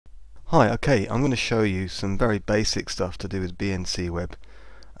Hi, okay, I'm going to show you some very basic stuff to do with BNCweb,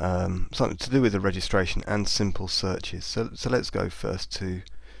 something to do with the registration and simple searches. So let's go first to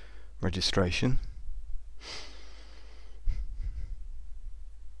registration.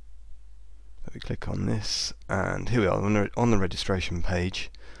 So we click on this, and here we are on the registration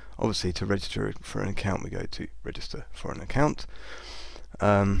page. Obviously, to register for an account, we go to register for an account.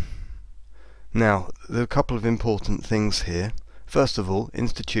 Now, there are a couple of important things here. First of all,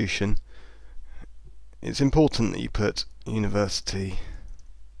 institution. It's important that you put University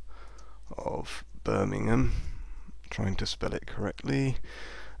of Birmingham, trying to spell it correctly,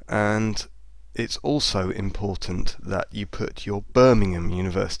 and it's also important that you put your Birmingham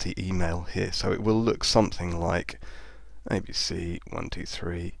University email here, so it will look something like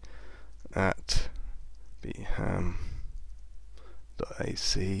abc123 at bham.ac.uk,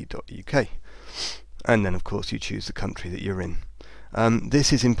 and then of course you choose the country that you're in.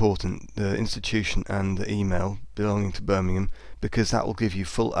 This is important, the institution and the email belonging to Birmingham, because that will give you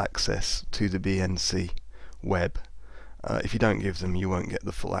full access to the BNCweb. If you don't give them, you won't get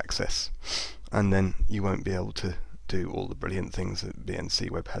the full access, and then you won't be able to do all the brilliant things that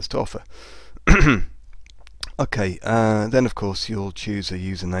BNCweb has to offer. Okay, then of course you'll choose a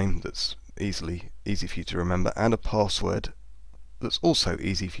username that's easy for you to remember, and a password that's also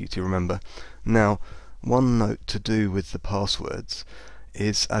easy for you to remember. Now, one note to do with the passwords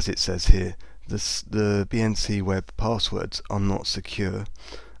is, as it says here, the BNCweb passwords are not secure.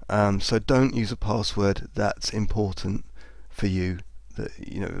 So don't use a password that's important for you,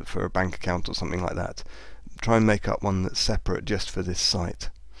 for a bank account or something like that. Try and make up one that's separate just for this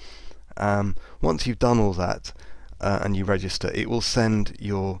site. Once you've done all that and you register, it will send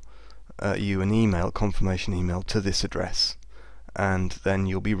you an email, confirmation email, to this address, and then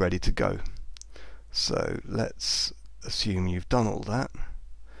you'll be ready to go. So let's assume you've done all that,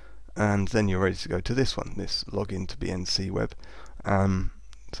 and then you're ready to go to this one, this login to BNCweb.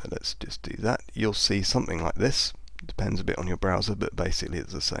 So let's just do that. You'll see something like this. It depends a bit on your browser, but basically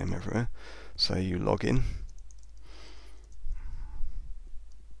it's the same everywhere. So you log in.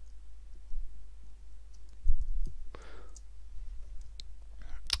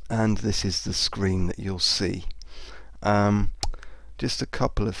 And this is the screen that you'll see. Just a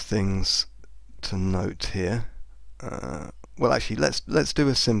couple of things to note here. Well, actually, let's do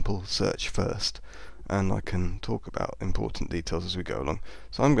a simple search first, and I can talk about important details as we go along.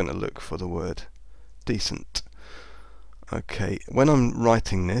 So I'm going to look for the word decent. Okay, when I'm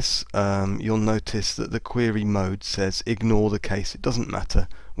writing this, you'll notice that the query mode says ignore the case. It doesn't matter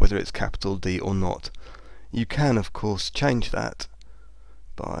whether it's capital D or not. You can, of course, change that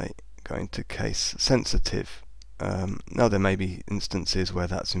by going to case sensitive. Now, there may be instances where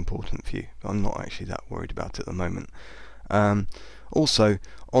that's important for you, but I'm not actually that worried about it at the moment. Also,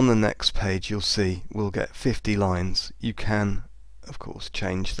 on the next page you'll see we'll get 50 lines. You can, of course,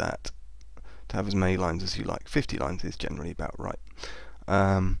 change that to have as many lines as you like. 50 lines is generally about right.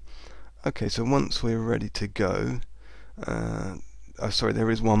 Okay, so once we're ready to go, sorry, there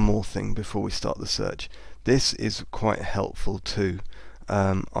is one more thing before we start the search. This is quite helpful too.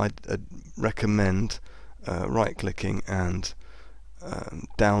 I'd recommend right-clicking and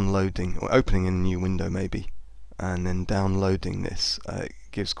downloading, or opening in a new window maybe, and then downloading this. It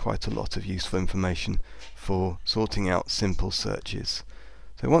gives quite a lot of useful information for sorting out simple searches.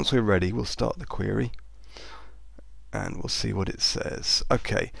 So once we're ready, we'll start the query and we'll see what it says.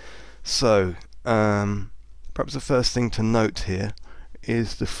 Okay, so perhaps the first thing to note here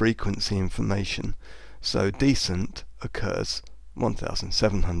is the frequency information. So decent occurs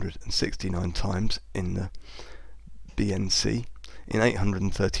 1,769 times in the BNC in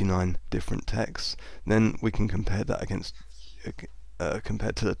 839 different texts. Then we can compare that against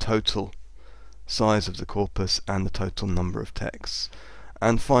compared to the total size of the corpus and the total number of texts.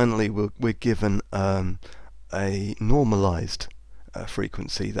 And finally, we're given a normalized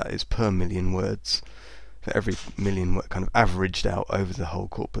frequency, that is per million words. For every million word, kind of averaged out over the whole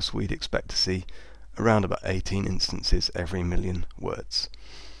corpus, we'd expect to see around about 18 instances every million words.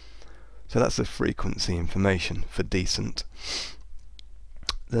 So that's the frequency information for decent.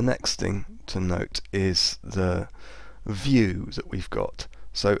 The next thing to note is the view that we've got.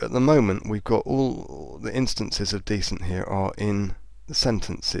 So at the moment we've got all the instances of decent here are in the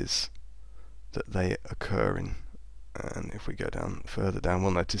sentences that they occur in. And if we go down further down,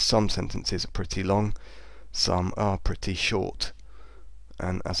 we'll notice some sentences are pretty long, some are pretty short.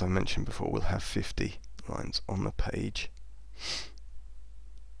 And as I mentioned before, we'll have 50 lines on the page.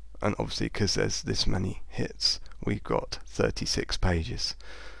 And obviously, because there's this many hits, we've got 36 pages.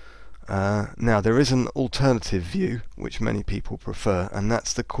 Now there is an alternative view which many people prefer, and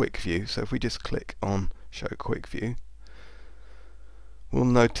that's the quick view. So if we just click on show quick view, we'll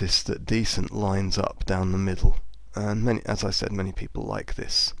notice that decent lines up down the middle, and as I said, many people like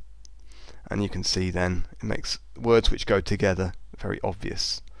this. And you can see then it makes words which go together very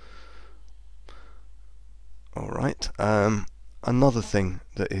obvious. Alright, another thing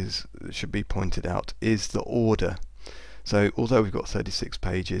that should be pointed out is the order. So although we've got 36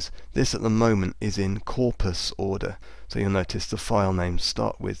 pages, this at the moment is in corpus order. So you'll notice the file names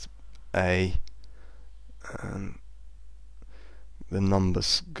start with A, and the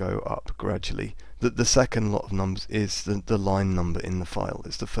numbers go up gradually. The second lot of numbers is the line number in the file.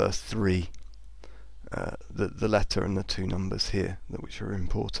 It's the first three, the letter and the two numbers here, which are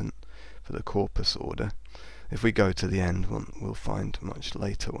important for the corpus order. If we go to the end, we'll find much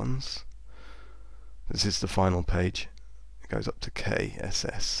later ones. This is the final page. It goes up to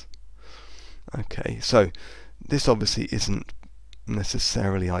KSS. Okay, so this obviously isn't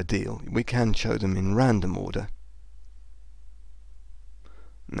necessarily ideal. We can show them in random order.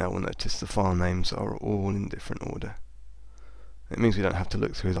 Now we'll notice the file names are all in different order. It means we don't have to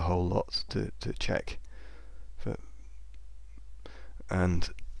look through the whole lot to check. And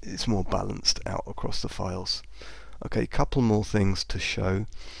it's more balanced out across the files. Okay, couple more things to show.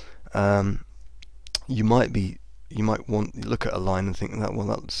 You might look at a line and think that, well,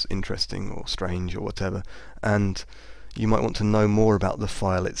 that's interesting or strange or whatever, and you might want to know more about the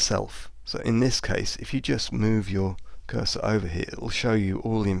file itself. So in this case, if you just move your cursor over here, it will show you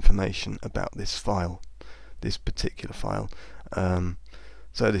all the information about this file, this particular file.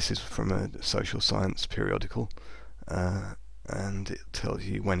 So this is from a social science periodical, and it tells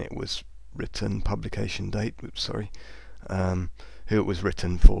you when it was written, publication date, who it was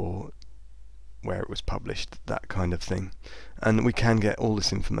written for, where it was published, that kind of thing. And we can get all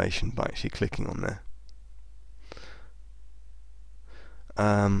this information by actually clicking on there.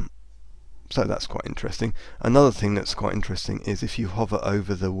 So that's quite interesting. Another thing that's quite interesting is if you hover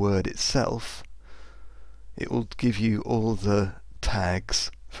over the word itself, it will give you all the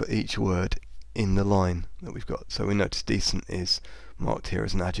tags for each word in the line that we've got. So we notice decent is marked here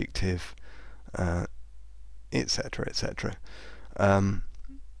as an adjective, etc., etc.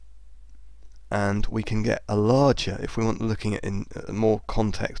 And we can get a larger, if we want looking at in more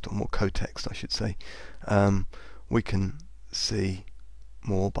context, or more co-text I should say, we can see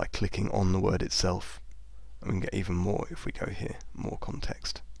more by clicking on the word itself. And we can get even more if we go here, more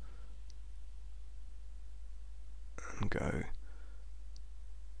context, and go.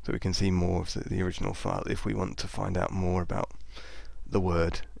 So we can see more of the original file if we want to find out more about the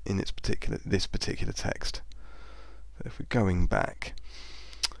word in this particular text. So if we're going back,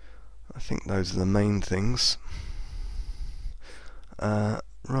 I think those are the main things.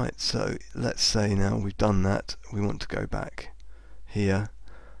 Right, so let's say now we've done that, we want to go back here,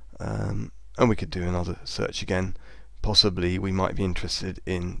 and we could do another search again. Possibly we might be interested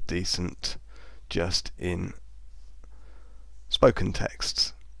in decent just in spoken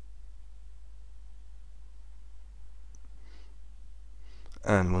texts.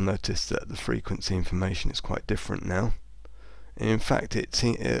 And we'll notice that the frequency information is quite different now. In fact,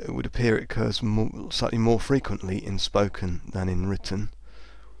 it would appear it occurs slightly more frequently in spoken than in written.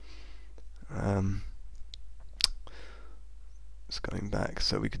 It's going back,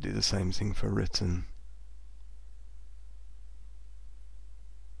 so we could do the same thing for written.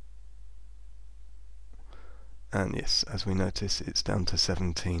 And yes, as we notice, it's down to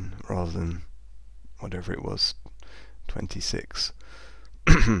 17 rather than whatever it was, 26.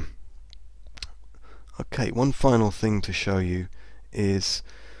 Okay, one final thing to show you is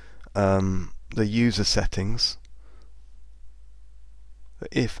the user settings.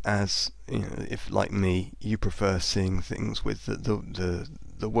 If, like me, you prefer seeing things with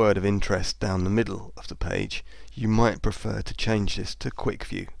the word of interest down the middle of the page, you might prefer to change this to quick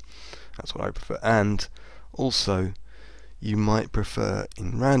view. That's what I prefer. And also, you might prefer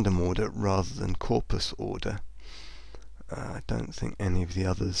in random order rather than corpus order. I don't think any of the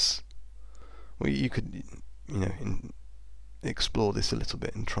others. Well, you could, explore this a little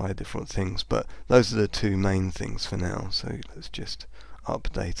bit and try different things, but those are the two main things for now. So let's just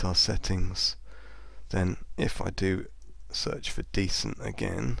update our settings. Then if I do search for decent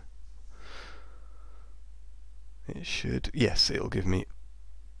again, it should, yes, it'll give me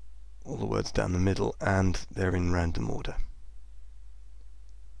all the words down the middle and they're in random order.